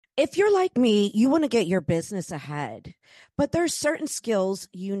If you're like me, you want to get your business ahead, but there's certain skills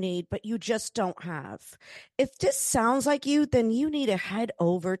you need, but you just don't have. If this sounds like you, then you need to head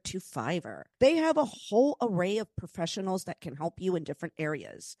over to Fiverr. They have a whole array of professionals that can help you in different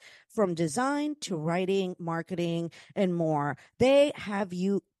areas, from design to writing, marketing, and more. They have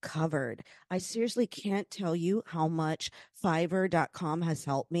you covered. I seriously can't tell you how much Fiverr.com has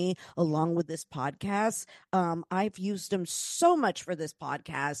helped me along with this podcast. I've used them so much for this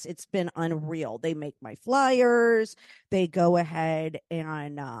podcast. It's been unreal. They make my flyers. They go ahead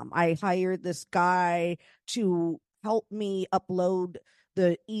and I hired this guy to help me upload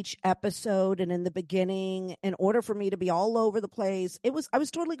each episode, and in the beginning, in order for me to be all over the place, I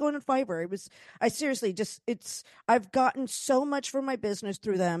was totally going on Fiverr. I've gotten so much for my business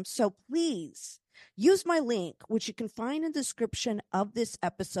through them. So please use my link, which you can find in the description of this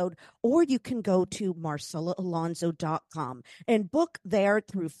episode, or you can go to marcelaalonzo.com and book there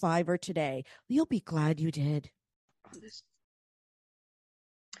through Fiverr today. You'll be glad you did.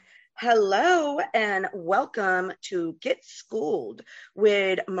 Hello and welcome to Get Schooled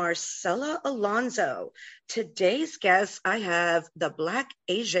with Marcella Alonzo. Today's guest, I have the Black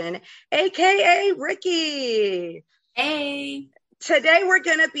Asian, aka Ricky. Hey. Today we're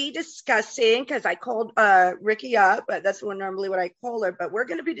going to be discussing, because I called Ricky up, but that's normally what I call her, but we're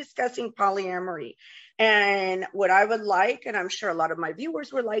going to be discussing polyamory. And what I would like, and I'm sure a lot of my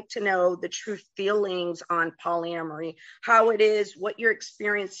viewers would like to know, the true feelings on polyamory, how it is, what you're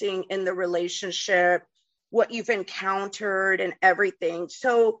experiencing in the relationship, what you've encountered and everything.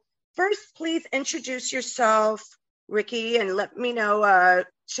 So first, please introduce yourself, Ricky, and let me know,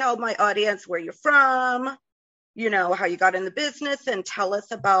 tell my audience where you're from, you know, how you got in the business, and tell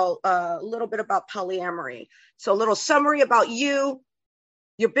us about a little bit about polyamory. So a little summary about you,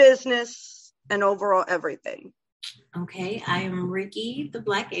 your business, and overall everything. Okay, I am Ricky, the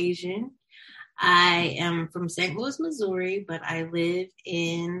Black Asian. I am from St. Louis, Missouri, but I live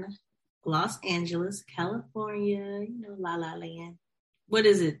in Los Angeles, California, you know, La La Land. What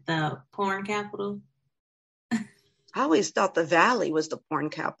is it, the porn capital? I always thought the Valley was the porn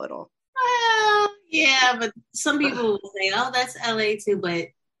capital. Well, yeah, but some people will say, oh, that's LA too, but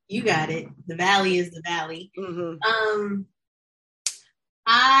you got it. The Valley is the Valley. Mm-hmm.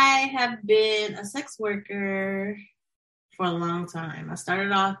 I have been a sex worker for a long time. I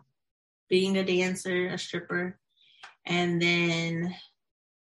started off being a dancer, a stripper, and then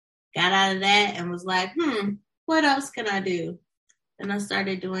got out of that and was like, what else can I do? And I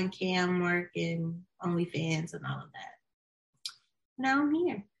started doing cam work and OnlyFans and all of that. Now I'm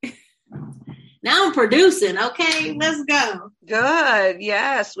here. Now I'm producing. Okay, let's go. Good.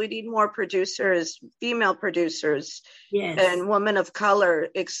 Yes, we need more producers, female producers, yes, and women of color,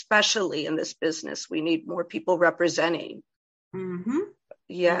 especially in this business. We need more people representing. Mm-hmm.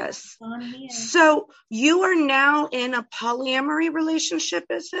 Yes. So you are now in a polyamory relationship,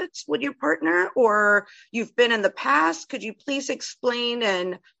 is it, with your partner, or you've been in the past? Could you please explain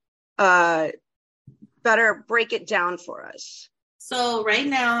and better break it down for us? So right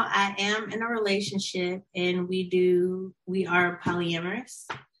now I am in a relationship and we are polyamorous.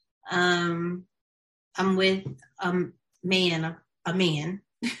 I'm with a man.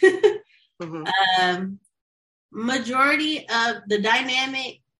 Mm-hmm. Majority of the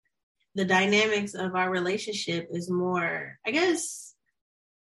dynamics of our relationship is more, I guess,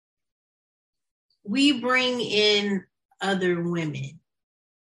 we bring in other women.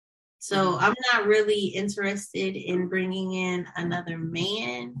 So I'm not really interested in bringing in another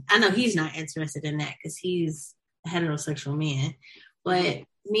man. I know he's not interested in that because he's a heterosexual man. But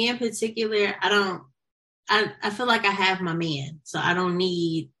me in particular, I feel like I have my man. So I don't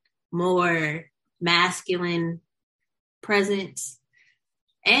need more masculine presence.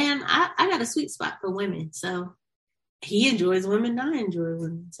 And I got a sweet spot for women. So he enjoys women, I enjoy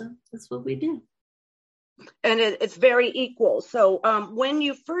women. So that's what we do. And it's very equal. So when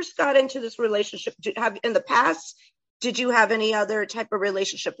you first got into this relationship, in the past, did you have any other type of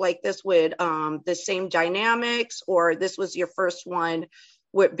relationship like this with the same dynamics, or this was your first one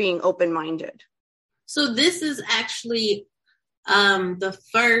with being open-minded? So this is actually the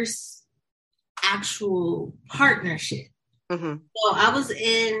first actual partnership. Mm-hmm. So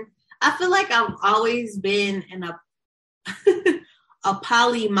I feel like I've always been in a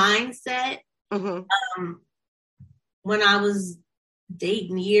poly mindset. Mm-hmm. When I was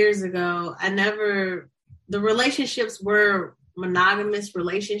dating years ago, the relationships were monogamous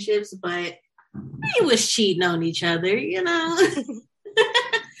relationships, but they was cheating on each other, you know?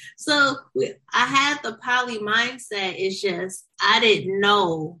 So I had the poly mindset. It's just, I didn't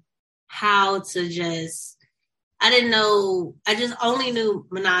know how to just, I didn't know, I just only knew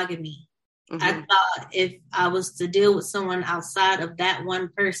monogamy. Mm-hmm. I thought if I was to deal with someone outside of that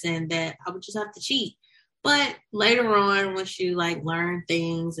one person, that I would just have to cheat. But later on, once you like learn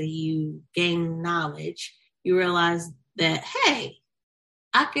things and you gain knowledge, you realize that, hey,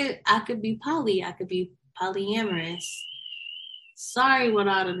 I could be poly, I could be polyamorous. Sorry with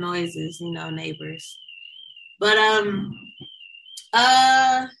all the noises, neighbors. But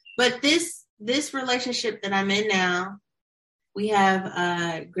this relationship that I'm in now, we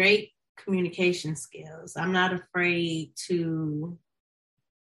have great communication skills. I'm not afraid to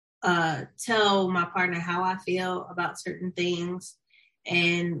tell my partner how I feel about certain things.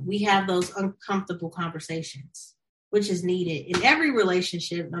 And we have those uncomfortable conversations, which is needed in every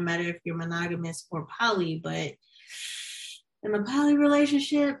relationship, no matter if you're monogamous or poly. But in a poly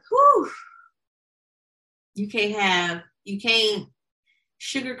relationship, you can't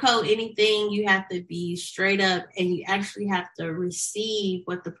sugarcoat anything. You have to be straight up, and you actually have to receive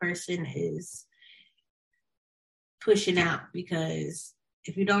what the person is pushing out, because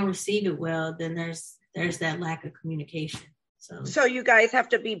if you don't receive it well, then there's that lack of communication. So you guys have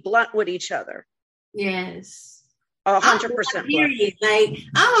to be blunt with each other. Yes. 100% blunt. Like,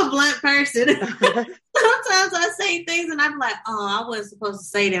 I'm a blunt person. Sometimes I say things and I'm like, I wasn't supposed to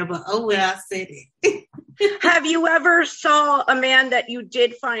say that, but oh well, I said it. Have you ever saw a man that you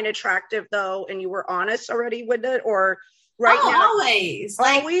did find attractive though, and you were honest already with it, or now? Always.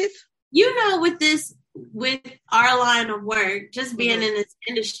 With our line of work, just being in this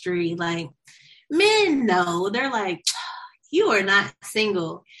industry, like, men know, they're like, you are not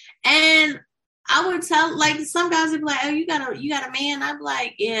single. And I would tell, like, some guys would be like, oh, you got a man? I'd be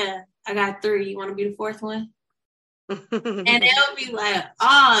like, yeah, I got 3. You want to be the 4th one? And they'll be like,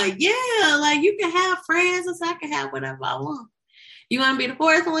 oh, yeah, like, you can have friends, so I can have whatever I want. You want to be the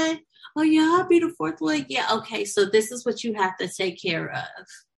 4th one? Oh, yeah, I'll be the 4th one. Yeah, okay, so this is what you have to take care of.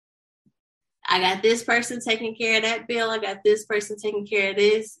 I got this person taking care of that bill. I got this person taking care of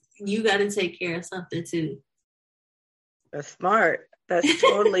this. You got to take care of something too. That's smart. That's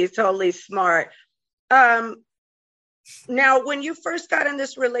totally smart. Now, when you first got in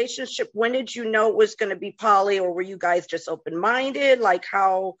this relationship, when did you know it was going to be poly, or were you guys just open-minded? Like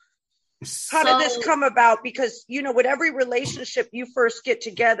how did this come about? Because, with every relationship you first get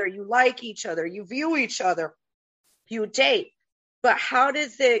together, you like each other, you view each other, you date, but how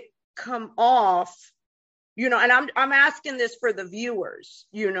does it come off? And I'm asking this for the viewers,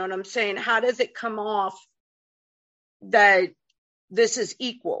 you know what I'm saying? How does it come off that this is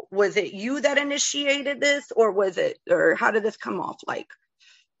equal? Was it you that initiated this, or how did this come off? Like,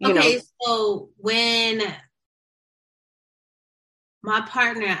 so when my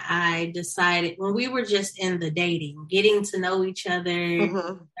partner and I decided, when we were just in the dating, getting to know each other,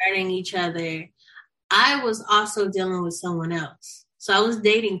 learning each other, I was also dealing with someone else. So I was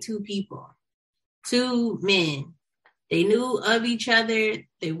dating 2 people, 2 men. They knew of each other.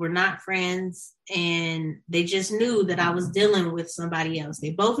 They were not friends, and they just knew that I was dealing with somebody else.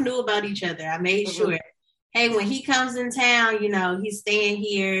 They both knew about each other. I made sure, hey, when he comes in town, he's staying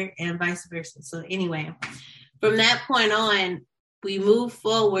here, and vice versa. So anyway, from that point on, we moved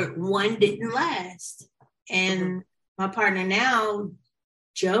forward. One didn't last. And my partner now,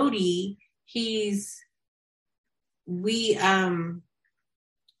 Jody, we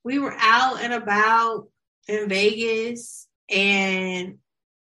were out and about in Vegas, and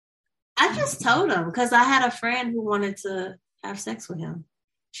I just told him, because I had a friend who wanted to have sex with him.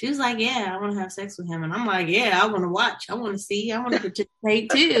 She was like, yeah, I want to have sex with him. And I'm like, yeah, I want to watch. I want to see. I want to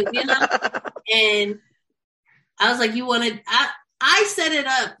participate too, And I was like, I set it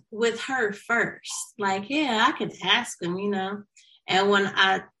up with her first. Like, yeah, I could ask him, And when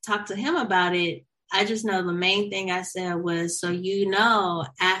I talked to him about it, I just know the main thing I said was, so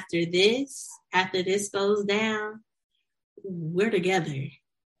after this goes down, we're together.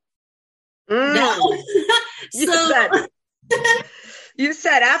 You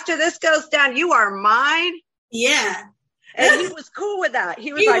said after this goes down, you are mine. Yeah. And he was cool with that.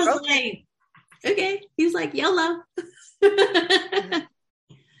 He was like, okay. He was like, YOLO.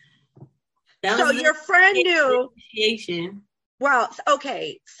 So your friend knew. Initiation. Well,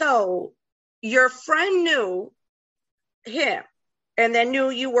 okay. So your friend knew him, and then knew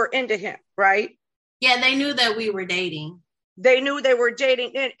you were into him, right? Yeah, they knew that we were dating. They knew they were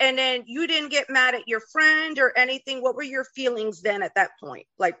dating. And then you didn't get mad at your friend or anything. What were your feelings then at that point?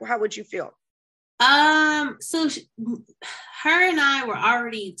 Like, how would you feel? So her and I were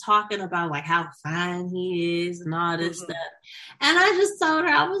already talking about like how fine he is and all this stuff. And I just told her,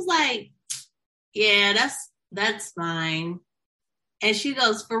 I was like, yeah, that's fine. And she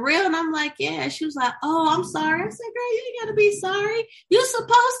goes, for real? And I'm like, yeah. She was like, oh, I'm sorry. I said, girl, you ain't got to be sorry. You're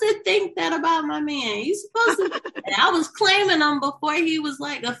supposed to think that about my man. You supposed to. I was claiming him before he was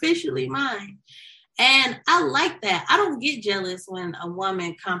like officially mine. And I like that. I don't get jealous when a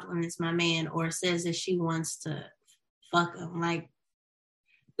woman compliments my man or says that she wants to fuck him. Like,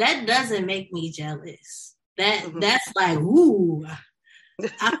 that doesn't make me jealous. That's like, ooh.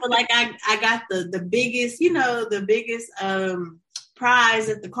 I feel like I got the biggest, the biggest prize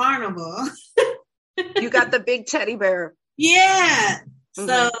at the carnival. You got the big teddy bear. Yeah.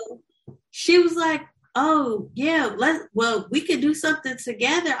 So she was like, oh yeah, we could do something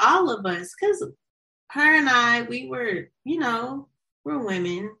together, all of us. Cause her and I, we're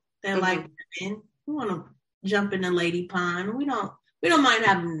women that like women. We want to jump in the lady pond. We don't mind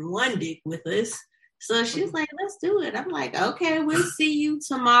having one dick with us. So she's like, let's do it. I'm like, okay, we'll see you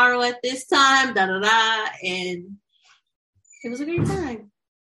tomorrow at this time, da-da-da. And it was a great time.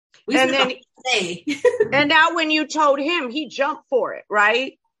 And now when you told him, he jumped for it,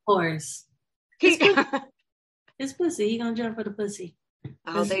 right? Of course. It's pussy. He gonna jump for the pussy.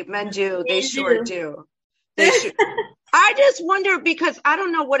 Oh, men do. They sure do. They sure. I just wonder, because I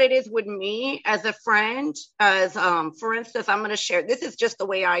don't know what it is with me as a friend, for instance, I'm going to share, this is just the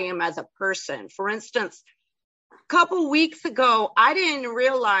way I am as a person. For instance, a couple weeks ago, I didn't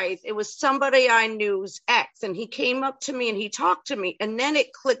realize it was somebody I knew's ex, and he came up to me and he talked to me, and then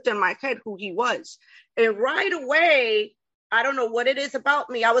it clicked in my head who he was. And right away, I don't know what it is about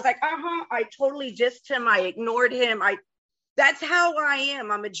me. I was like, I totally dissed him. I ignored him. That's how I am.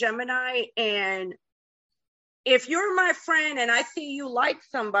 I'm a Gemini, and if you're my friend and I see you like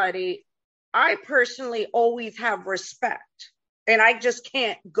somebody, I personally always have respect, and I just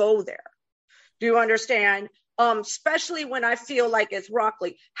can't go there. Do you understand? Especially when I feel like it's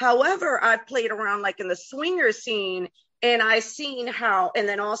rocky. However, I've played around like in the swinger scene, and I've seen how, and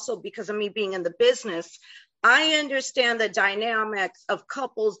then also because of me being in the business, I understand the dynamics of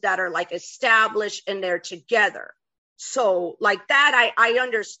couples that are like established and they're together. So like that, I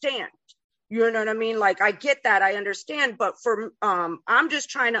understand. You know what I mean? Like, I get that. I understand. But I'm just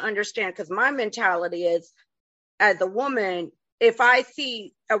trying to understand, because my mentality is, as a woman, if I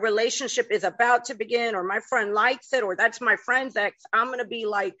see a relationship is about to begin, or my friend likes it, or that's my friend's ex, I'm going to be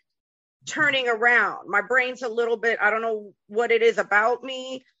like turning around. My brain's a little bit, I don't know what it is about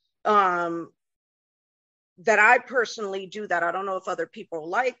me, that I personally do that. I don't know if other people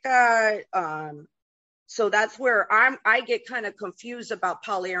like that. So that's where I get kind of confused about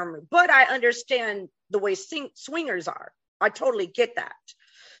polyamory, but I understand the way swingers are. I totally get that.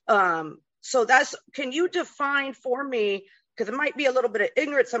 So can you define for me, because it might be a little bit of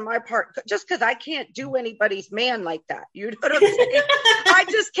ignorance on my part, just because I can't do anybody's man like that. You know what I'm saying? I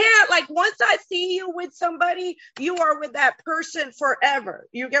just can't. Like, once I see you with somebody, you are with that person forever.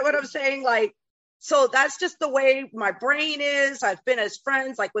 You get what I'm saying? Like, so that's just the way my brain is. I've been as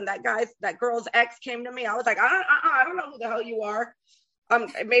friends. Like, when that girl's ex came to me, I was like, I don't know who the hell you are.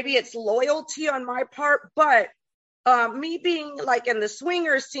 Maybe it's loyalty on my part, but me being like in the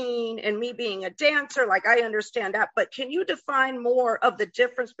swinger scene and me being a dancer, like, I understand that. But can you define more of the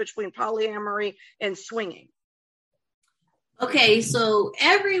difference between polyamory and swinging? Okay, so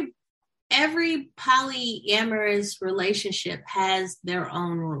every polyamorous relationship has their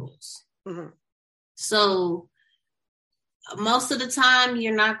own rules. Mm-hmm. So most of the time,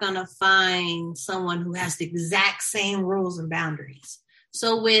 you're not going to find someone who has the exact same rules and boundaries.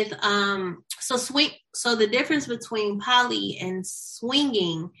 So with so the difference between poly and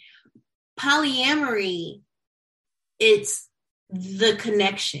swinging, polyamory, it's the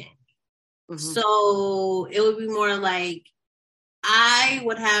connection. Mm-hmm. So it would be more like, I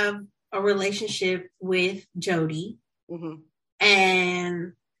would have a relationship with Jody, mm-hmm.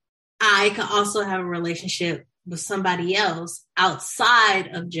 and I could also have a relationship with somebody else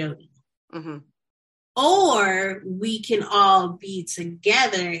outside of Jody. Mm-hmm. Or we can all be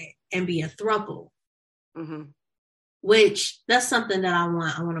together and be a throuple. Mm-hmm. Which, that's something that I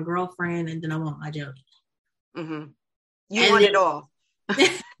want. I want a girlfriend, and then I want my Jody. Mm-hmm. You want it all.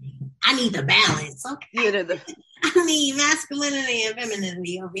 I need the balance. Okay. I need masculinity and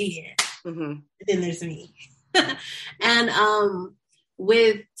femininity over here. Mm-hmm. Then there's me. And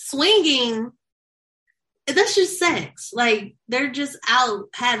with swinging, that's just sex. Like, they're just out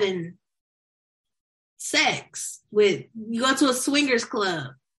having sex. You go to a swingers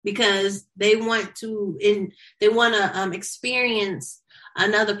club because they want to experience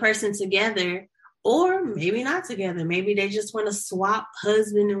another person together, or maybe not together. Maybe they just want to swap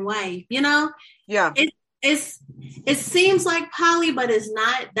husband and wife, Yeah. It seems like poly, but it's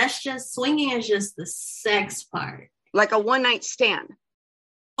not. That's just, swinging is just the sex part. Like a one night stand.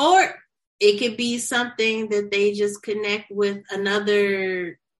 Or it could be something that they just connect with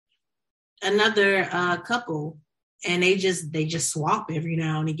another couple, and they just swap every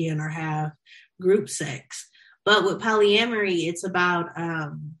now and again or have group sex. But with polyamory, it's about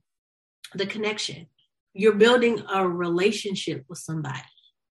the connection. You're building a relationship with somebody.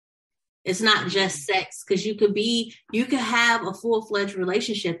 It's not just sex, because you could have a full-fledged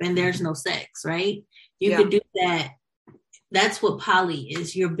relationship and there's no sex, right? You could do that. That's what poly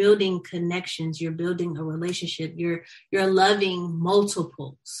is. You're building connections. You're building a relationship. You're loving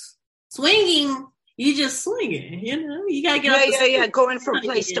multiples. Swinging, you just swinging. You gotta get going from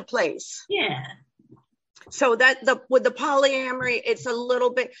place to place. Yeah. So with the polyamory, it's a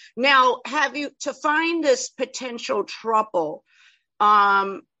little bit. Now, to find this potential trouble,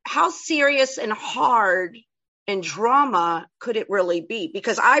 how serious and hard and drama could it really be?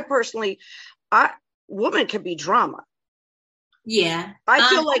 Because women can be drama. Yeah. I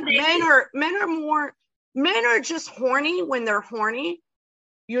feel like men are just horny when they're horny.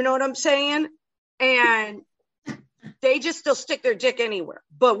 You know what I'm saying? And they just still stick their dick anywhere.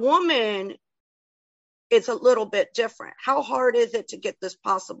 But woman, it's a little bit different. How hard is it to get this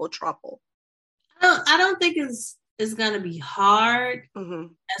possible trouble? I don't think it's going to be hard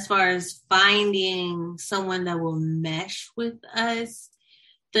as far as finding someone that will mesh with us.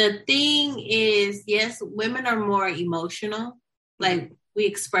 The thing is, yes, women are more emotional. Like, we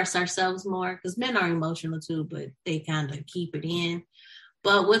express ourselves more, because men are emotional too, but they kind of keep it in.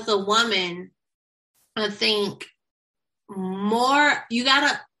 But with a woman, I think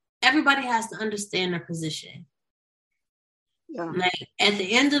everybody has to understand their position. Yeah. Like, at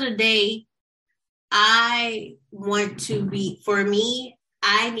the end of the day, I need to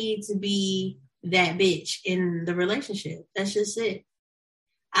be that bitch in the relationship. That's just it.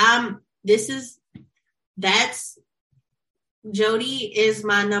 Jody is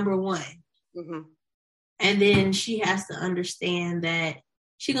my number one. Mm-hmm. And then she has to understand that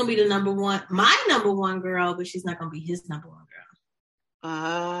she's going to be my number one girl, but she's not going to be his number one girl.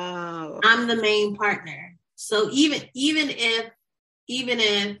 Oh. I'm the main partner. So even if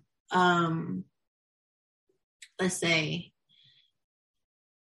let's say,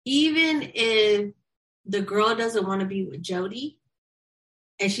 even if the girl doesn't want to be with Jody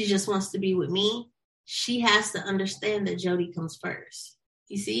and she just wants to be with me, she has to understand that Jody comes first.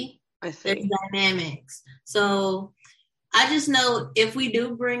 You see? I see. There's dynamics. So I just know if we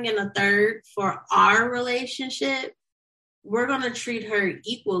do bring in a third for our relationship, we're going to treat her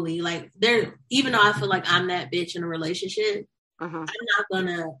equally. Like, even though I feel like I'm that bitch in a relationship, I'm not going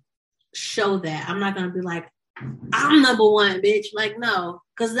to show that. I'm not going to be like, I'm number one, bitch. Like, no,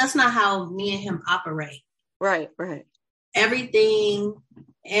 because that's not how me and him operate. Right. Everything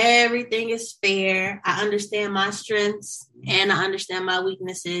is fair. I understand my strengths and I understand my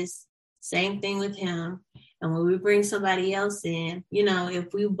weaknesses. Same thing with him. And when we bring somebody else in,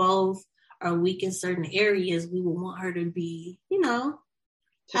 if we both are weak in certain areas, we would want her to be,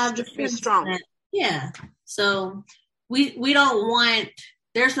 have to be strong. Yeah. So we don't want,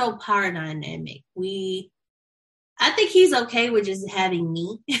 there's no power dynamic. I think he's okay with just having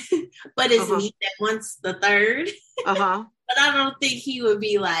me, but it's me that wants the third. But I don't think he would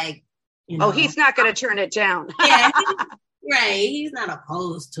be like, he's not going to turn it down. Yeah, right. He's not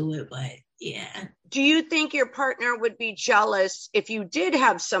opposed to it, but yeah. Do you think your partner would be jealous if you did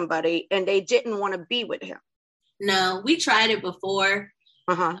have somebody and they didn't want to be with him? No, we tried it before.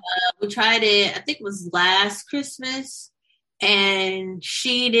 We tried it, I think it was last Christmas, and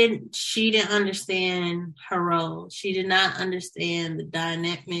she didn't understand her role. She did not understand the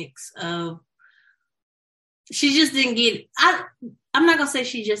dynamics of, she just didn't get it. I'm not going to say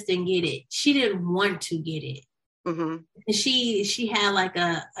she just didn't get it. She didn't want to get it. And she had like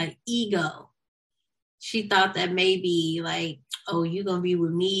a ego. She thought that maybe like, oh, you're going to be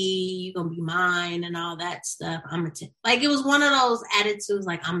with me, you're going to be mine and all that stuff. Like, it was one of those attitudes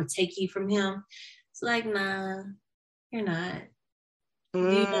like, I'm going to take you from him. It's like, nah, you're not.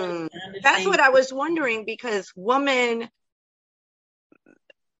 That's what I was wondering, because woman,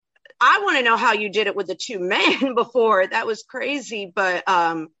 I want to know how you did it with the two men before. That was crazy. But,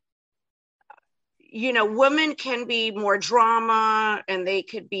 women can be more drama, and they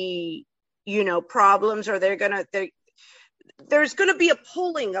could be, problems, or there's going to be a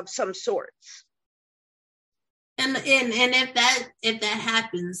pulling of some sorts. And if that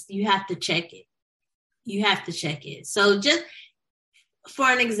happens, you have to check it. So just for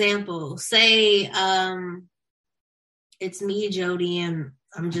an example, say, it's me, Jody, and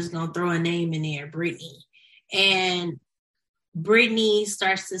I'm just going to throw a name in there, Brittany. And Brittany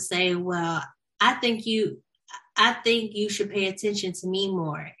starts to say, well, I think I think you should pay attention to me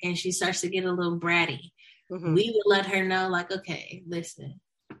more. And she starts to get a little bratty. Mm-hmm. We would let her know, like, okay, listen,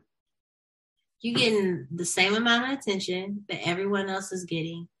 you're getting the same amount of attention that everyone else is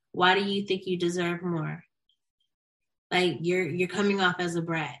getting. Why do you think you deserve more? Like, you're coming off as a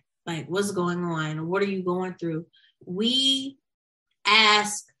brat. Like, what's going on? What are you going through? We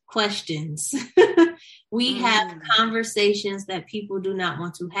ask questions. We have conversations that people do not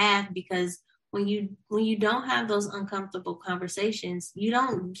want to have, because when you don't have those uncomfortable conversations, you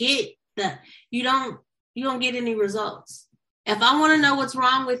don't get any results. If I want to know what's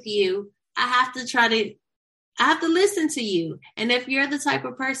wrong with you, I have to listen to you. And if you're the type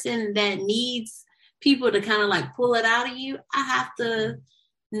of person that needs people to kind of like pull it out of you, I have to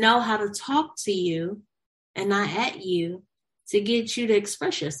know how to talk to you and not at you to get you to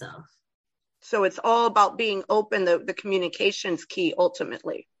express yourself. So it's all about being open. The communication's key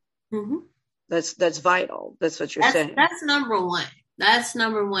ultimately. Mm-hmm. That's vital. That's what you're saying. That's number one. That's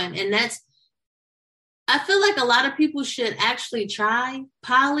number one. And I feel like a lot of people should actually try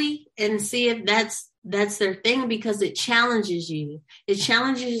poly and see if that's their thing, because it challenges you. It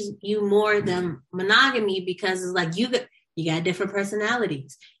challenges you more than monogamy, because it's like you got different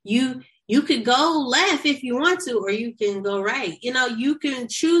personalities. You could go left if you want to, or you can go right. You can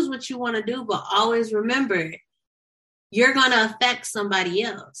choose what you want to do, but always remember, you're going to affect somebody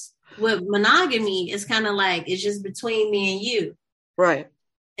else. With monogamy, it's kind of like, it's just between me and you. Right.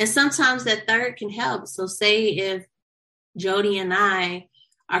 And sometimes that third can help. So say if Jody and our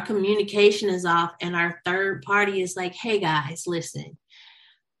communication is off and our third party is like, hey guys, listen,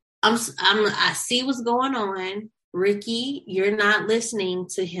 I see what's going on. Ricky, you're not listening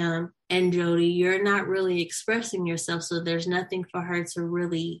to him. And Jody, you're not really expressing yourself. So there's nothing for her to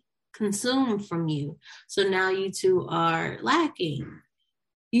really consume from you. So now you two are lacking.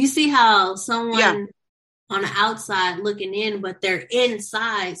 You see how someone on the outside looking in, but they're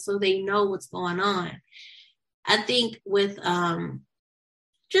inside, so they know what's going on. I think with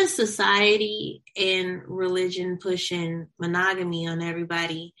just society and religion pushing monogamy on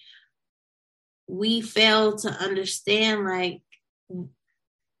everybody, we fail to understand, like,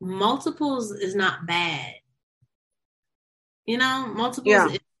 multiples is not bad.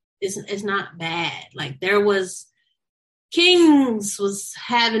 Multiples is not bad. Like, there was kings was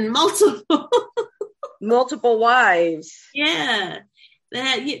having multiple wives. Yeah. They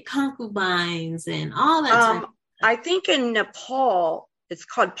had concubines and all that. I think in Nepal, it's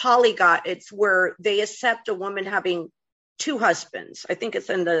called polygot. It's where they accept a woman having two husbands. I think it's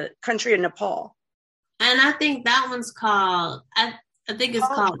in the country of Nepal. And I think that one's called, I think it's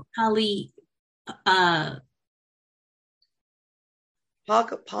called poly. I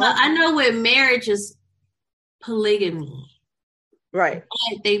know with marriage is polygamy. Right.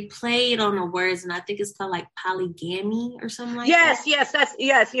 They played on the words, and I think it's called like polygamy or something like that.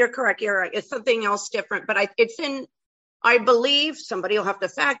 Yes, you're correct. You're right. It's something else different, but I believe somebody will have to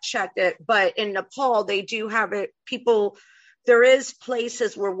fact check it, but in Nepal, they do have it. There is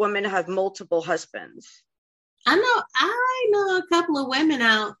places where women have multiple husbands. I know a couple of women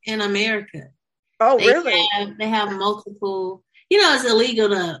out in America. Oh, really? They have multiple, it's illegal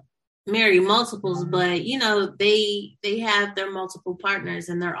to marry multiples, but they have their multiple partners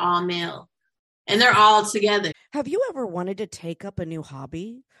and they're all male and they're all together. Have you ever wanted to take up a new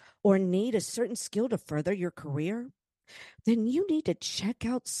hobby or need a certain skill to further your career? Then you need to check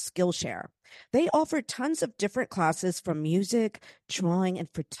out Skillshare. They offer tons of different classes from music, drawing, and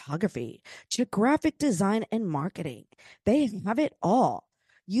photography to graphic design and marketing. They have it all.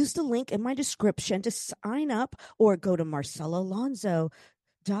 Use the link in my description to sign up or go to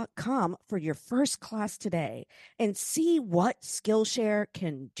marcellalonzo.com for your first class today and see what Skillshare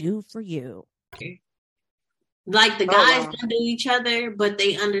can do for you. Like the guys don't do each other, but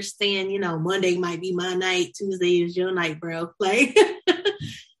they understand, Monday might be my night, Tuesday is your night, bro. Like,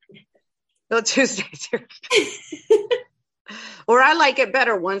 no, Tuesdays. Or I like it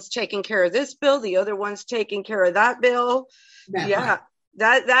better. One's taking care of this bill, the other one's taking care of that bill.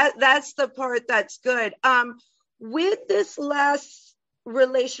 That's the part that's good. With this last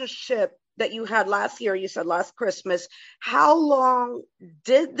relationship that you had last year, you said last Christmas, how long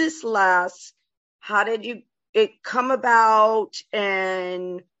did this last? How did it come about?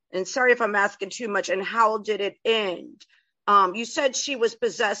 And sorry if I'm asking too much, and how did it end? You said she was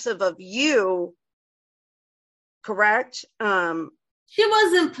possessive of you, correct? She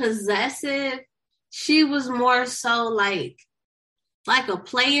wasn't possessive. She was more so like a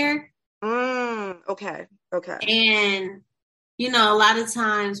player. Okay. And, a lot of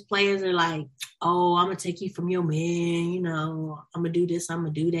times players are like, oh, I'm going to take you from your man. I'm going to do this. I'm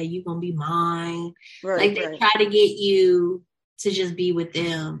going to do that. You're going to be mine. Right, they try to get you to just be with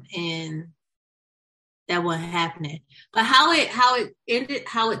them. And that wasn't happening. But how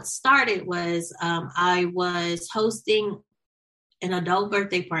it started was I was hosting an adult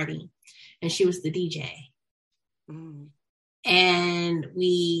birthday party and she was the DJ. Mm. And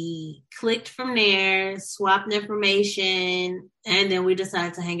we clicked from there, swapped information, and then we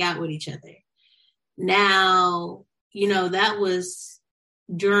decided to hang out with each other. Now, that was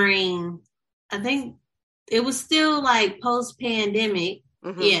during, I think it was still like post-pandemic.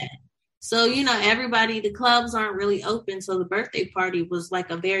 Mm-hmm. Yeah. So, everybody, the clubs aren't really open. So the birthday party was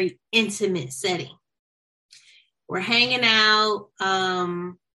like a very intimate setting. We're hanging out.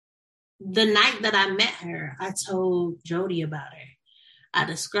 The night that I met her, I told Jody about her. I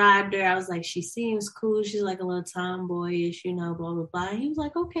described her. I was like, she seems cool. She's like a little tomboyish, blah, blah, blah. And he was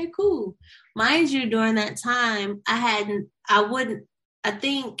like, okay, cool. Mind you, during that time, I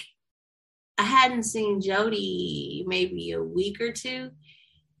hadn't seen Jody maybe a week or two.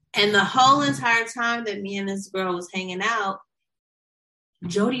 And the whole entire time that me and this girl was hanging out,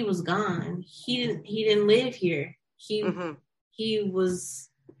 Jody was gone. He didn't live here. He was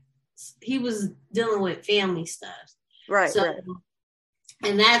dealing with family stuff. Right.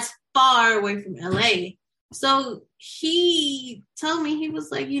 And that's far away from LA. So he told me, he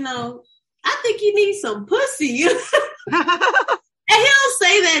was like, I think you need some pussy. And he'll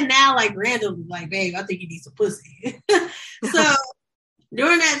say that now, like randomly, like, babe, I think you need some pussy. So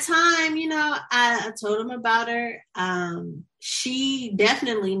during that time, I told him about her. She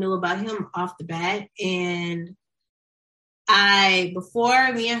definitely knew about him off the bat. And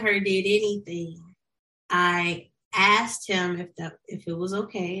before me and her did anything, I asked him if it was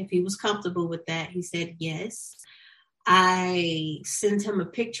okay, if he was comfortable with that. He said yes. I sent him a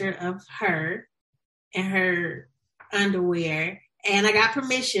picture of her in her underwear, and I got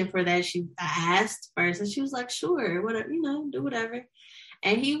permission for that. I asked first, and she was like, "Sure, whatever, do whatever."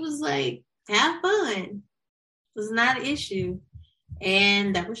 And he was like, "Have fun. It was not an issue,"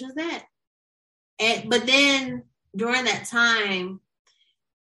 and that was just that. But then during that time,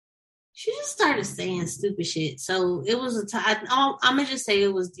 she just started saying stupid shit. So it was a time, I'm going to just say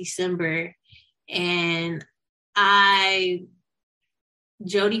it was December. And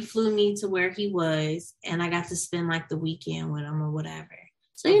Jody flew me to where he was. And I got to spend like the weekend with him or whatever.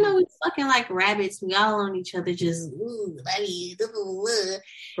 So, we fucking like rabbits. We all on each other just,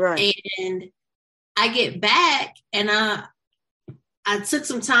 right. And I get back and I took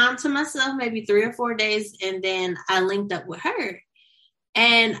some time to myself, maybe 3 or 4 days. And then I linked up with her.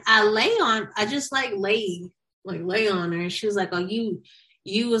 And I just like lay on her. And she was like, oh,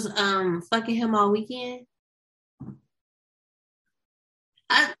 you was fucking him all weekend?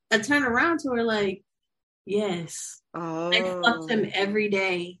 I turned around to her like, yes. Oh. I fucked him every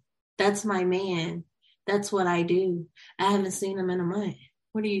day. That's my man. That's what I do. I haven't seen him in a month.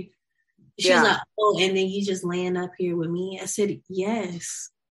 What do you? She was like, oh, and then he's just laying up here with me. I said, yes.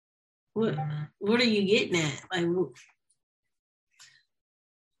 What are you getting at? Like,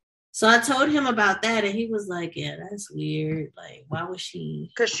 so I told him about that, and he was like, yeah, that's weird. Like, why was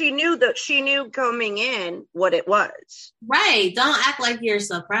she? Because she knew coming in what it was. Right. Don't act like you're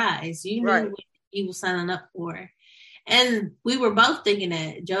surprised. You knew what you were signing up for. And we were both thinking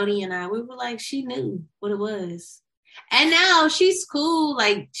that, Jody and I, we were like, she knew what it was. And now she's cool.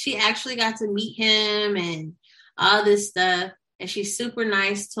 Like, she actually got to meet him and all this stuff. And she's super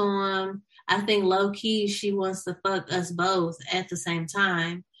nice to him. I think low key, she wants to fuck us both at the same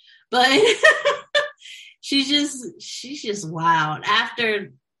time. But she's just wild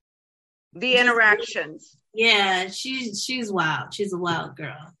after the interactions. Yeah, she's wild. She's a wild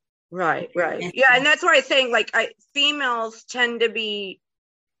girl. Right. Yeah, and that's why I'm saying, like, females tend to be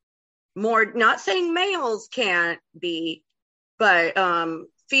more, not saying males can't be, but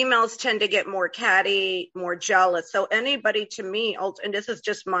females tend to get more catty, more jealous. So anybody, to me, and this is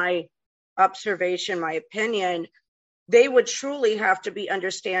just my observation, my opinion, they would truly have to be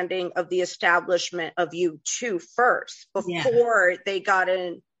understanding of the establishment of you two first before they got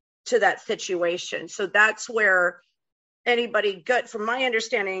into that situation. So that's where anybody good, from my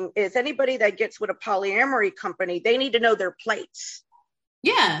understanding, is anybody that gets with a polyamory company, they need to know their place.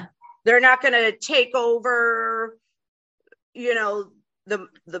 Yeah. They're not going to take over, I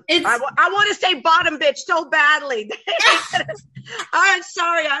want to say bottom bitch so badly. I'm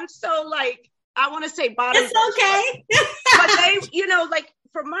sorry. I'm so like, I want to say bottom. It's okay. But they, like,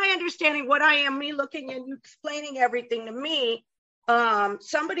 from my understanding, what I am, me looking and you explaining everything to me,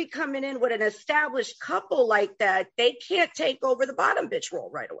 somebody coming in with an established couple like that, they can't take over the bottom bitch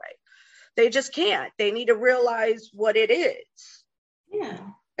role right away. They just can't. They need to realize what it is. Yeah.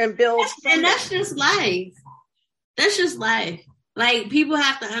 And build. And that's just life. That's just life. Like, people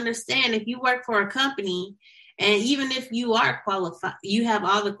have to understand, if you work for a company, and even if you are qualified, you have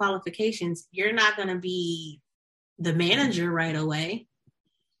all the qualifications, you're not going to be the manager right away.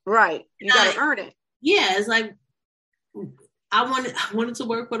 Right. You got to earn it. Yeah. It's like, I wanted to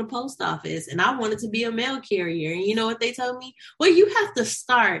work for the post office, and I wanted to be a mail carrier. And you know what they told me? Well, you have to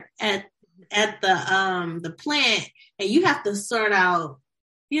start at the plant, and you have to sort out,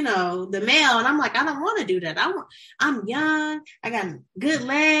 you know, the mail. And I'm like, I don't want to do that. I'm young. I got good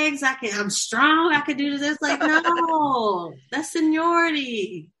legs. I'm strong. I could do this. Like, no, that's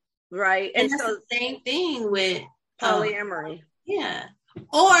seniority. Right. And that's the same thing with polyamory. Yeah.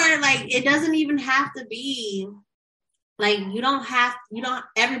 Or like, it doesn't even have to be like,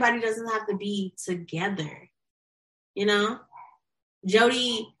 everybody doesn't have to be together. You know,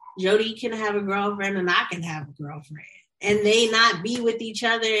 Jody can have a girlfriend, and I can have a girlfriend. And they not be with each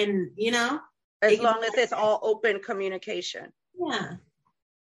other, and, you know. As long as it's all open communication. Yeah.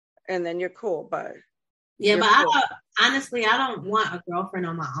 And then you're cool, but. Yeah, but cool. Honestly, I don't want a girlfriend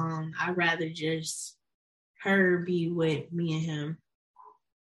on my own. I'd rather just her be with me and him.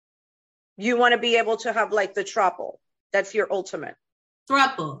 You want to be able to have like the throuple. That's your ultimate.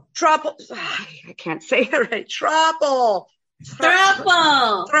 Throuple. I can't say it right. Throuple.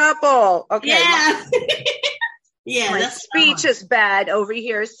 Okay. Yeah. Yeah, my speech is bad over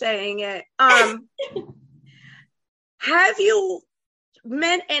here saying it. Have you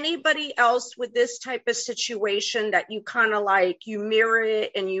met anybody else with this type of situation that you kind of like, you mirror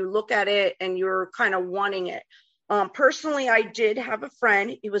it and you look at it and you're kind of wanting it? Personally, I did have a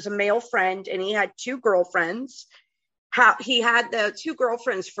friend. He was a male friend, and he had 2 girlfriends. He had the 2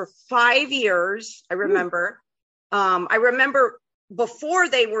 girlfriends for 5 years. I remember. I remember before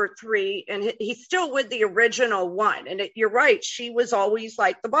they were 3, and he's still with the original one. And you're right. She was always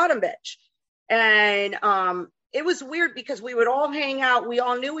like the bottom bitch. And it was weird because we would all hang out. We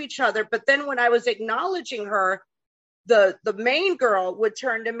all knew each other. But then when I was acknowledging her, the main girl would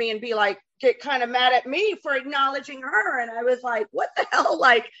turn to me and be like, get kind of mad at me for acknowledging her. And I was like, what the hell?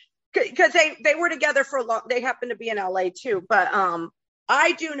 Like, because they were together for a long, they happened to be in LA too. But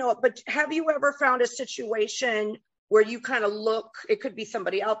I do know it. But have you ever found a situation where you kind of look, it could be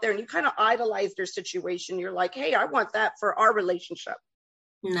somebody out there, and you kind of idolize their situation? You're like, hey, I want that for our relationship.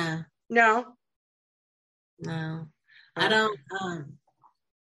 No. I don't,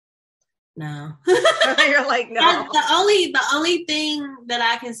 no. You're like, no. The only thing that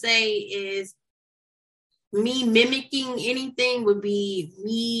I can say is me mimicking anything would be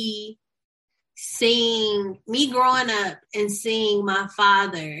me growing up and seeing my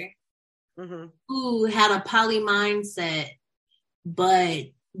father, who had a poly mindset, but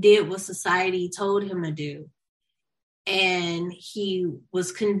did what society told him to do. And he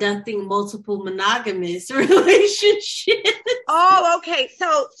was conducting multiple monogamous relationships. Oh, okay.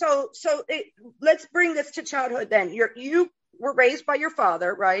 So let's bring this to childhood then. You were raised by your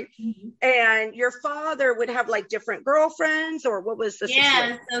father, right? Mm-hmm. And your father would have like different girlfriends, or what was the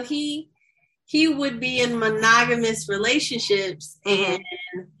situation? So he would be in monogamous relationships, and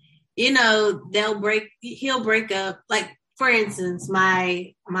you know, he'll break up. Like, for instance,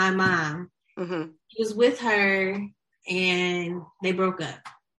 my mom, he was with her and they broke up.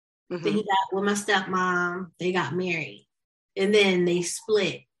 Then he got with my stepmom, they got married, and then they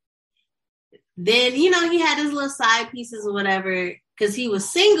split. Then, you know, he had his little side pieces or whatever, because he was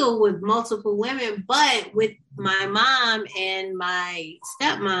single with multiple women, but with my mom and my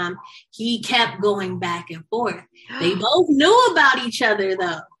stepmom, he kept going back and forth. They both knew about each other,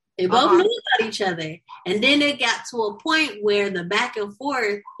 though. They both knew about each other. And then it got to a point where the back and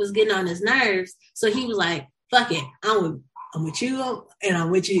forth was getting on his nerves. So he was like, fuck it. I'm with you and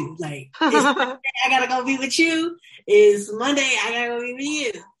I'm with you. Like, it's Monday, I gotta go be with you. It's Monday, I gotta go be with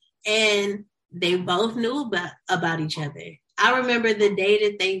you. And they both knew about each other. I remember the day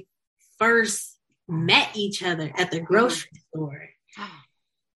that they first met each other at the grocery store.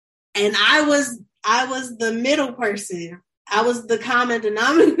 And I was the middle person. I was the common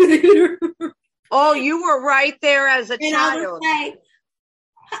denominator. Oh, you were right there as a child. I was like,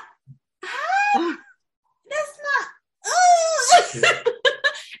 that's not.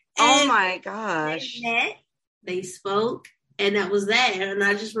 Oh my gosh. They met, they spoke, and that was that. And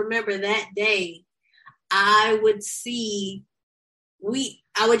I just remember that day, I would just see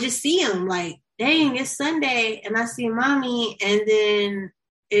him like, dang, it's Sunday, and I see mommy, and then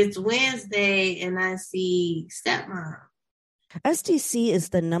it's Wednesday, and I see stepmom. SDC is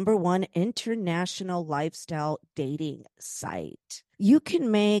the #1 international lifestyle dating site. You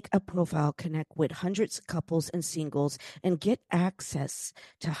can make a profile, connect with hundreds of couples and singles, and get access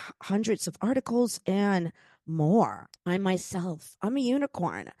to hundreds of articles and more. I'm a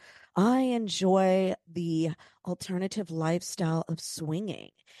unicorn. I enjoy the alternative lifestyle of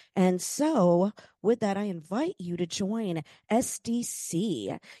swinging. And so, with that, I invite you to join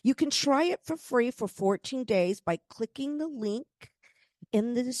SDC. You can try it for free for 14 days by clicking the link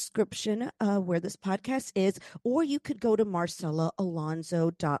in the description where this podcast is, or you could go to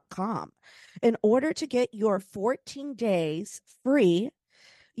marcelaalonzo.com. In order to get your 14 days free,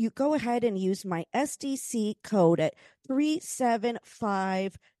 you go ahead and use my SDC code at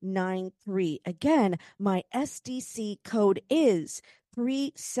 37593. Again, my SDC code is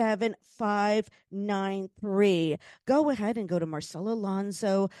 37593. Go ahead and go to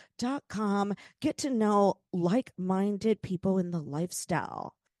marcelaalonzo.com. Get to know like-minded people in the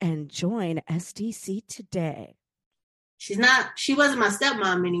lifestyle and join SDC today. She wasn't my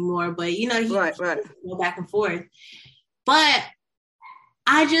stepmom anymore, but you know, right. Go back and forth. But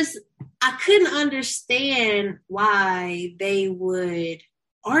I couldn't understand why they would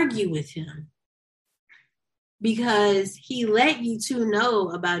argue with him, because he let you two know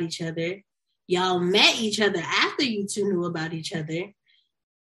about each other. Y'all met each other after you two knew about each other.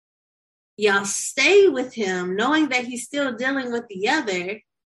 Y'all stay with him knowing that he's still dealing with the other.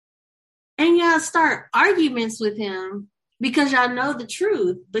 And y'all start arguments with him because y'all know the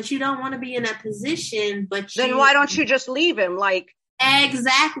truth, but you don't want to be in that position. Then why don't you just leave him?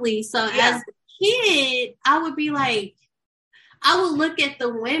 Exactly. So as a kid, I would be like, I would look at the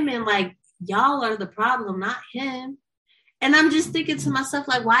women like, y'all are the problem, not him. And I'm just thinking to myself,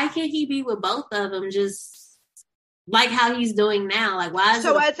 like, why can't he be with both of them just like how he's doing now? Like, why is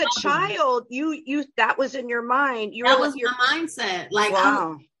so as a child, you that was in your mind. That was my mindset. Like,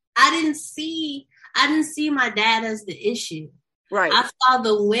 wow. I didn't see my dad as the issue. Right. I saw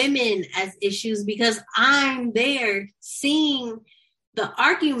the women as issues because I'm there seeing the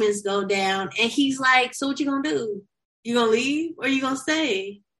arguments go down, and he's like, so what you gonna do? You gonna leave or you gonna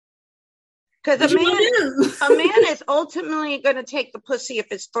stay? Because a man is ultimately going to take the pussy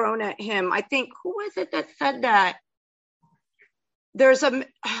if it's thrown at him. I think, who was it that said that? There's a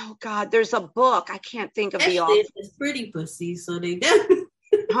book. I can't think of the author. It's pretty pussy, so they do.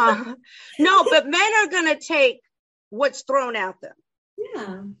 No, but men are going to take what's thrown at them.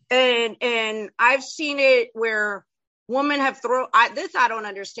 Yeah. And I've seen it where women have I don't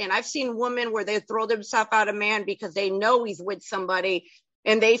understand. I've seen women where they throw themselves at a man because they know he's with somebody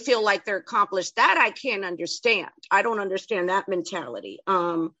and they feel like they're accomplished. That I can't understand. I don't understand that mentality.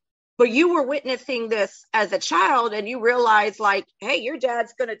 But you were witnessing this as a child and you realize, like, hey, your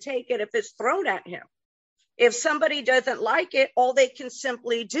dad's going to take it if it's thrown at him. If somebody doesn't like it, all they can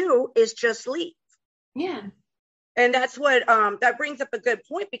simply do is just leave. Yeah. And that's what, that brings up a good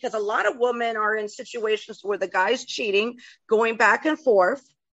point, because a lot of women are in situations where the guy's cheating, going back and forth.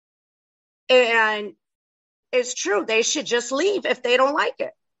 And it's true. They should just leave if they don't like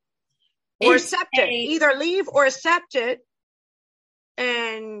it or accept it. Either leave or accept it.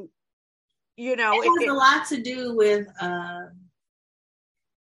 And, you know, it has a lot to do with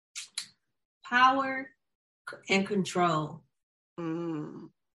power and control. It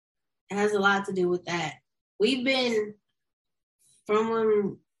has a lot to do with that. We've been, from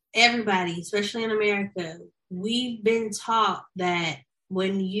when everybody, especially in America, we've been taught that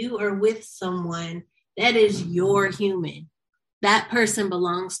when you are with someone, that is your human. That person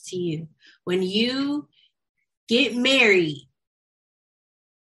belongs to you. When you get married,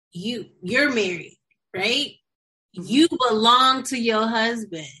 you're married, right? You belong to your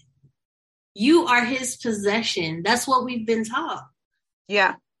husband. You are his possession. That's what we've been taught.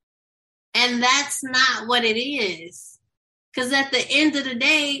 Yeah. And that's not what it is. Because at the end of the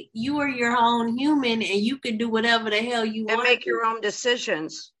day, you are your own human and you can do whatever the hell you want. And make your own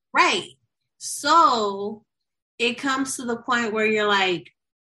decisions. Right. So it comes to the point where you're like,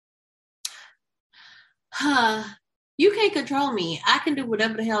 you can't control me. I can do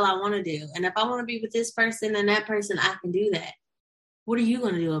whatever the hell I want to do. And if I want to be with this person and that person, I can do that. What are you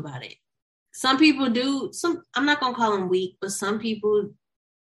going to do about it? Some people do. I'm not going to call them weak, but some people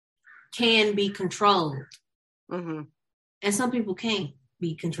can be controlled. Mm-hmm. And some people can't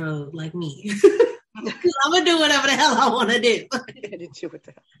be controlled, like me. I'm going to do whatever the hell I want to do.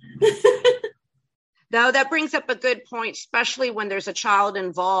 No, that brings up a good point, especially when there's a child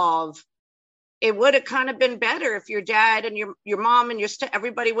involved. It would have kind of been better if your dad and your mom and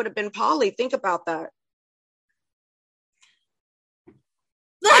everybody would have been poly. Think about that.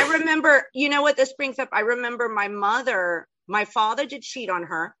 I remember, you know what this brings up? I remember my mother my father did cheat on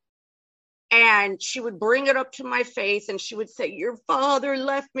her. And she would bring it up to my face and she would say, your father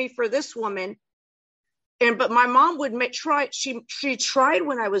left me for this woman. But my mom would try. She tried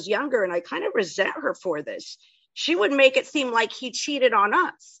when I was younger, and I kind of resent her for this. She would make it seem like he cheated on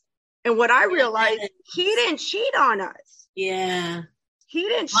us. And what I realized, he didn't cheat on us. Yeah. He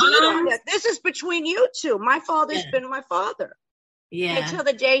didn't cheat on us. This is between you two. My father's been my father. Yeah. Until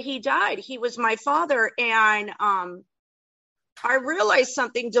the day he died, he was my father. And I realized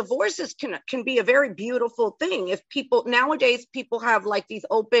something. Divorces can be a very beautiful thing. If nowadays people have like these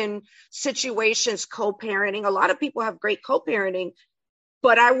open situations, co-parenting. A lot of people have great co-parenting,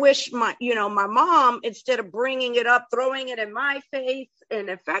 but I wish my mom, instead of bringing it up, throwing it in my face and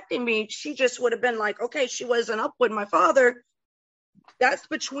affecting me, she just would have been like, okay, she wasn't up with my father. That's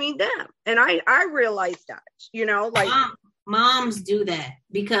between them. And I realized that, like moms do that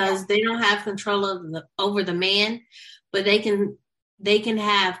because they don't have control over the man. But they can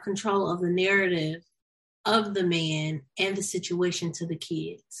have control of the narrative of the man and the situation to the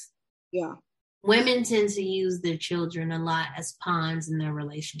kids. Yeah. Women tend to use their children a lot as pawns in their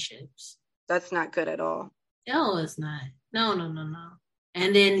relationships. That's not good at all. No, it's not. No.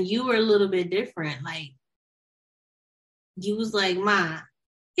 And then you were a little bit different. Like, you was like, Ma,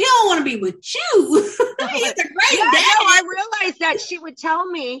 he don't want to be with you. He's a great dad. No, I realized that she would tell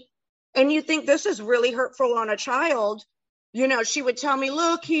me, and you think this is really hurtful on a child. She would tell me,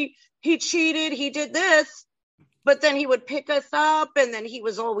 look, he cheated, he did this, but then he would pick us up, and then he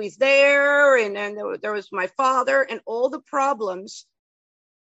was always there, and then there was my father and all the problems.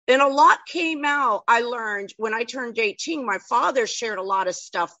 And a lot came out, I learned, when I turned 18. My father shared a lot of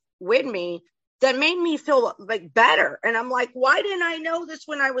stuff with me that made me feel like better. And I'm like, why didn't I know this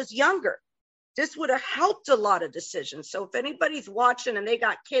when I was younger? This would have helped a lot of decisions. So if anybody's watching and they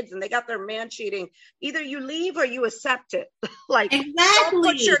got kids and they got their man cheating, either you leave or you accept it. Like, exactly. Don't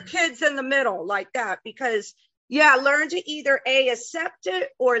put your kids in the middle like that, because learn to either accept it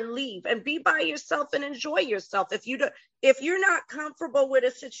or leave and be by yourself and enjoy yourself. If you're not comfortable with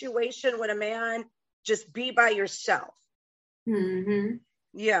a situation with a man, just be by yourself. Mm-hmm.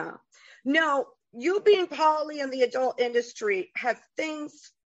 Yeah. Now, you being poly in the adult industry,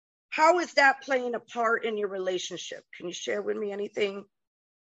 how is that playing a part in your relationship? Can you share with me anything?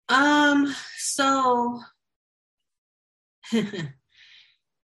 So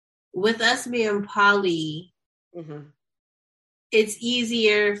with us being poly, mm-hmm. it's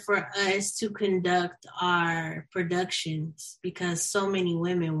easier for us to conduct our productions because so many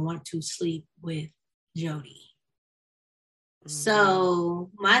women want to sleep with Jody. Mm-hmm.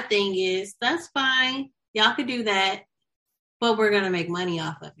 So my thing is, that's fine. Y'all could do that, but we're going to make money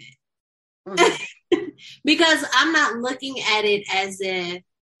off of it. Mm-hmm. Because I'm not looking at it as if,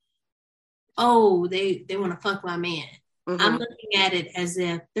 they want to fuck my man. Mm-hmm. I'm looking at it as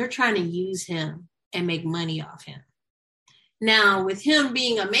if they're trying to use him and make money off him. Now, with him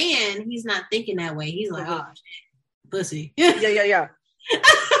being a man, he's not thinking that way. He's like, oh, shit, pussy. Yeah.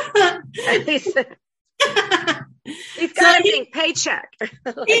 He's got a big paycheck.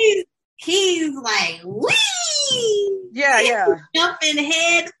 he's like, wee! Yeah. Jumping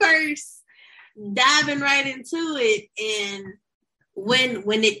head first, diving right into it. And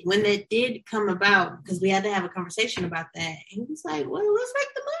when it did come about, because we had to have a conversation about that, he was like, well, let's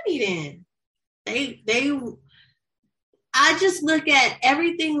make the money then. I just look at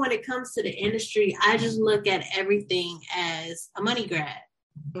everything when it comes to the industry. I just look at everything as a money grab.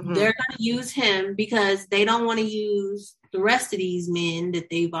 Mm-hmm. They're going to use him because they don't want to use the rest of these men that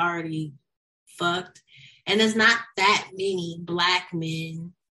they've already fucked. And there's not that many Black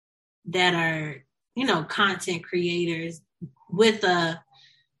men that are, content creators with a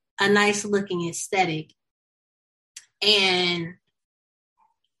nice looking aesthetic. And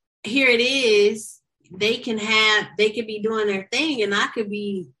here it is. They could be doing their thing, and I could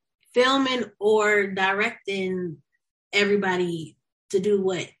be filming or directing everybody to do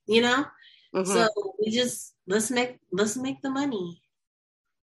what, Mm-hmm. So we just let's make the money.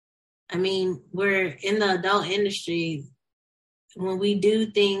 I mean, we're in the adult industry. When we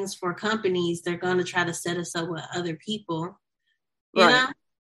do things for companies, they're going to try to set us up with other people, you know.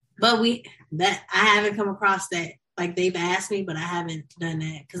 But I haven't come across that. Like, they've asked me, but I haven't done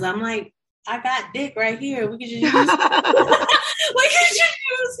that because I'm like, I got dick right here. We could just use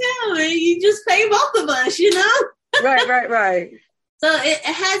him, and you just pay both of us, Right. So it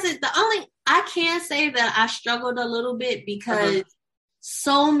hasn't. I can say that I struggled a little bit because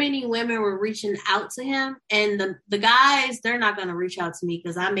so many women were reaching out to him, and the guys, they're not going to reach out to me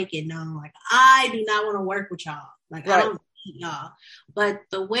because I make it known, like, I do not want to work with y'all. Like, I don't need y'all. But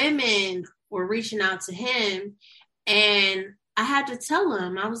the women were reaching out to him, And I had to tell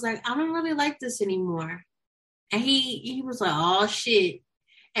him, I was like, I don't really like this anymore. And he was like, oh shit.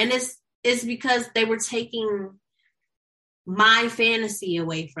 And it's because they were taking my fantasy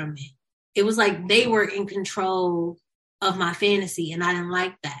away from it. It was like they were in control of my fantasy, and I didn't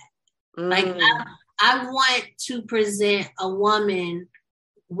like that. Like I want to present a woman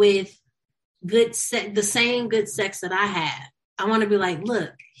with good sex, the same good sex that I have. I want to be like,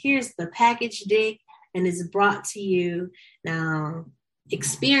 look, here's the package dick, and it's brought to you. Now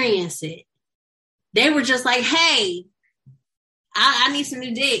experience it. They were just like, hey, I need some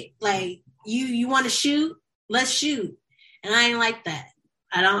new dick. Like, you want to shoot? Let's shoot. And I ain't like that.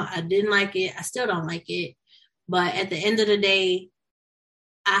 I didn't like it. I still don't like it. But at the end of the day,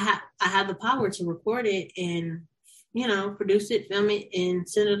 I have the power to record it and, you know, produce it, film it, and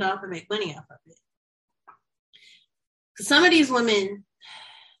send it off and make money off of it. Because some of these women,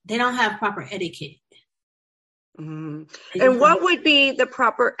 they don't have proper etiquette. And what would be the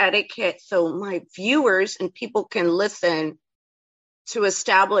proper etiquette so my viewers and people can listen to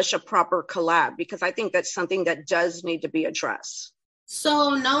establish a proper collab? Because I think that's something that does need to be addressed.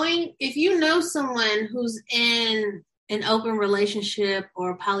 So if you know someone who's in an open relationship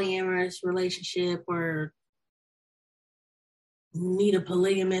or polyamorous relationship or need a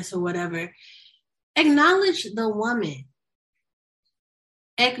polygamist or whatever, acknowledge the woman.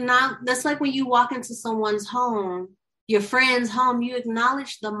 That's like when you walk into someone's home, your friend's home, you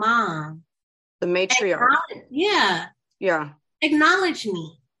acknowledge the mom. The matriarch. Yeah. Acknowledge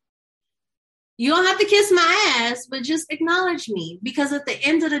me. You don't have to kiss my ass, but just acknowledge me. Because at the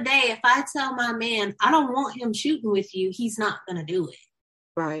end of the day, if I tell my man, I don't want him shooting with you, he's not going to do it.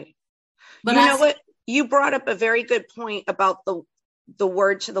 Right. But you know what? You brought up a very good point about the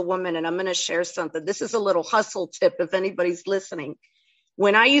word to the woman, and I'm going to share something. This is a little hustle tip if anybody's listening.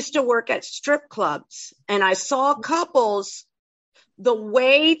 When I used to work at strip clubs and I saw couples, the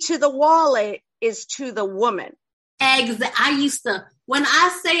way to the wallet is to the woman.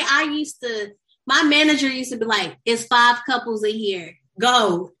 My manager used to be like, it's 5 couples in here.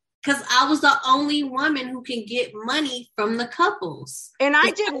 Go. Because I was the only woman who can get money from the couples. And I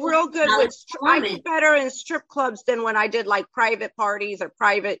did real good I did better in strip clubs than when I did like private parties or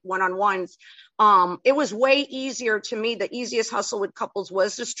private one-on-ones. It was way easier to me. The easiest hustle with couples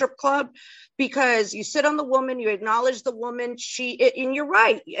was the strip club because you sit on the woman, you acknowledge the woman, and you're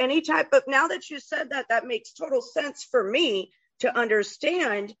right. Any type of, now that you said that, that makes total sense for me to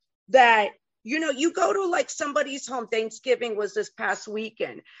understand that. You know, you go to like somebody's home, Thanksgiving was this past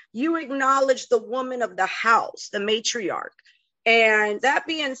weekend. You acknowledge the woman of the house, the matriarch. And that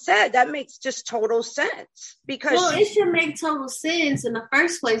being said, that makes just total sense because it should make total sense in the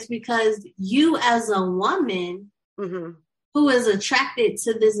first place because you as a woman who is attracted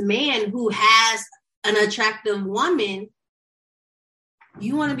to this man who has an attractive woman,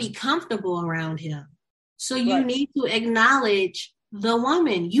 you want to be comfortable around him. So you need to acknowledge the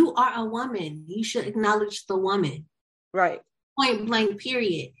woman. You are a woman. You should acknowledge the woman. Right. Point blank,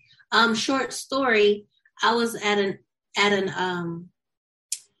 period. Short story. I was at an I'm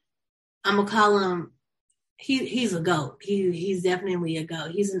gonna call him, he's a goat. He's definitely a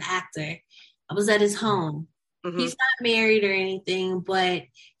goat. He's an actor. I was at his home. He's not married or anything, but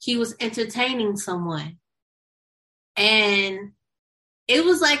he was entertaining someone. And it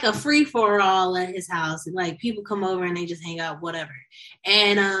was like a free for all at his house. Like people come over and they just hang out, whatever.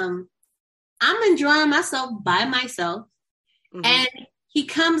 And I'm enjoying myself by myself. And he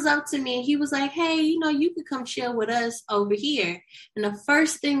comes up to me and he was like, hey, you know, you could come chill with us over here. And the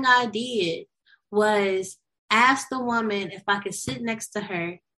first thing I did was ask the woman if I could sit next to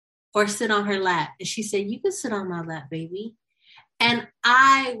her or sit on her lap. And she said, you can sit on my lap, baby. And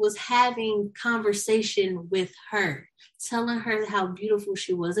I was having conversation with her, telling her how beautiful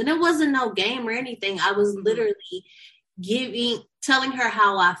she was. And it wasn't no game or anything. I was literally telling her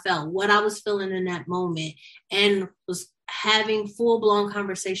how I felt, what I was feeling in that moment, and was having full-blown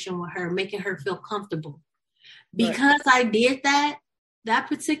conversation with her, making her feel comfortable. Because I did that, that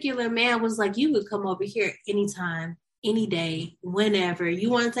particular man was like, you would come over here anytime, any day, whenever. You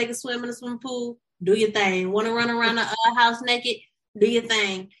want to take a swim in a swimming pool? Do your thing. Want to run around the house naked? Do your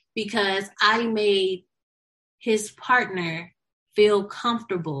thing. Because I made his partner feel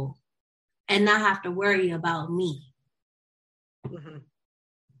comfortable and not have to worry about me.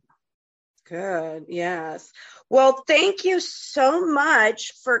 Good. Yes. Well, thank you so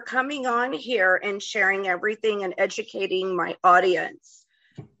much for coming on here and sharing everything and educating my audience.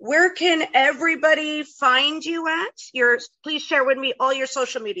 Where can everybody find you at? Please share with me all your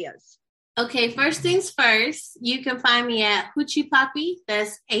social medias. Okay, first things first, you can find me at Hoochie Papi.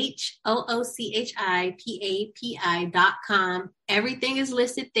 That's HOOCHIPAPI.com. Everything is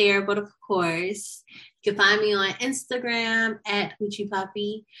listed there, but of course, you can find me on Instagram at Hoochie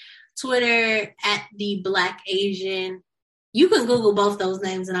Papi, Twitter at The Black Asian. You can Google both those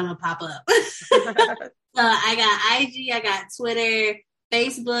names and I'm gonna pop up. So I got IG, I got Twitter,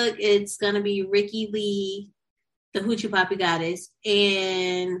 Facebook. It's gonna be Ricky Lee, the Hoochie Papi Goddess.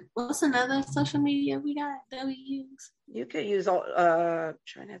 And what's another social media we got that we use? You could use all,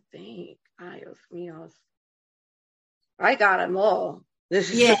 trying to think. Ayos míos. I got them all.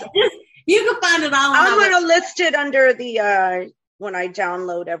 Yeah, you can find it all. I'm going to list it under the, when I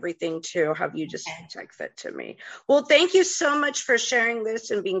download everything too, have you just text it to me. Well, thank you so much for sharing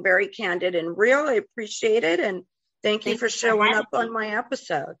this and being very candid and real. I appreciate it. And thank you for showing up on my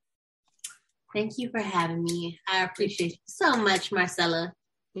episode. Thank you for having me. I appreciate you so much, Marcella.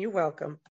 You're welcome.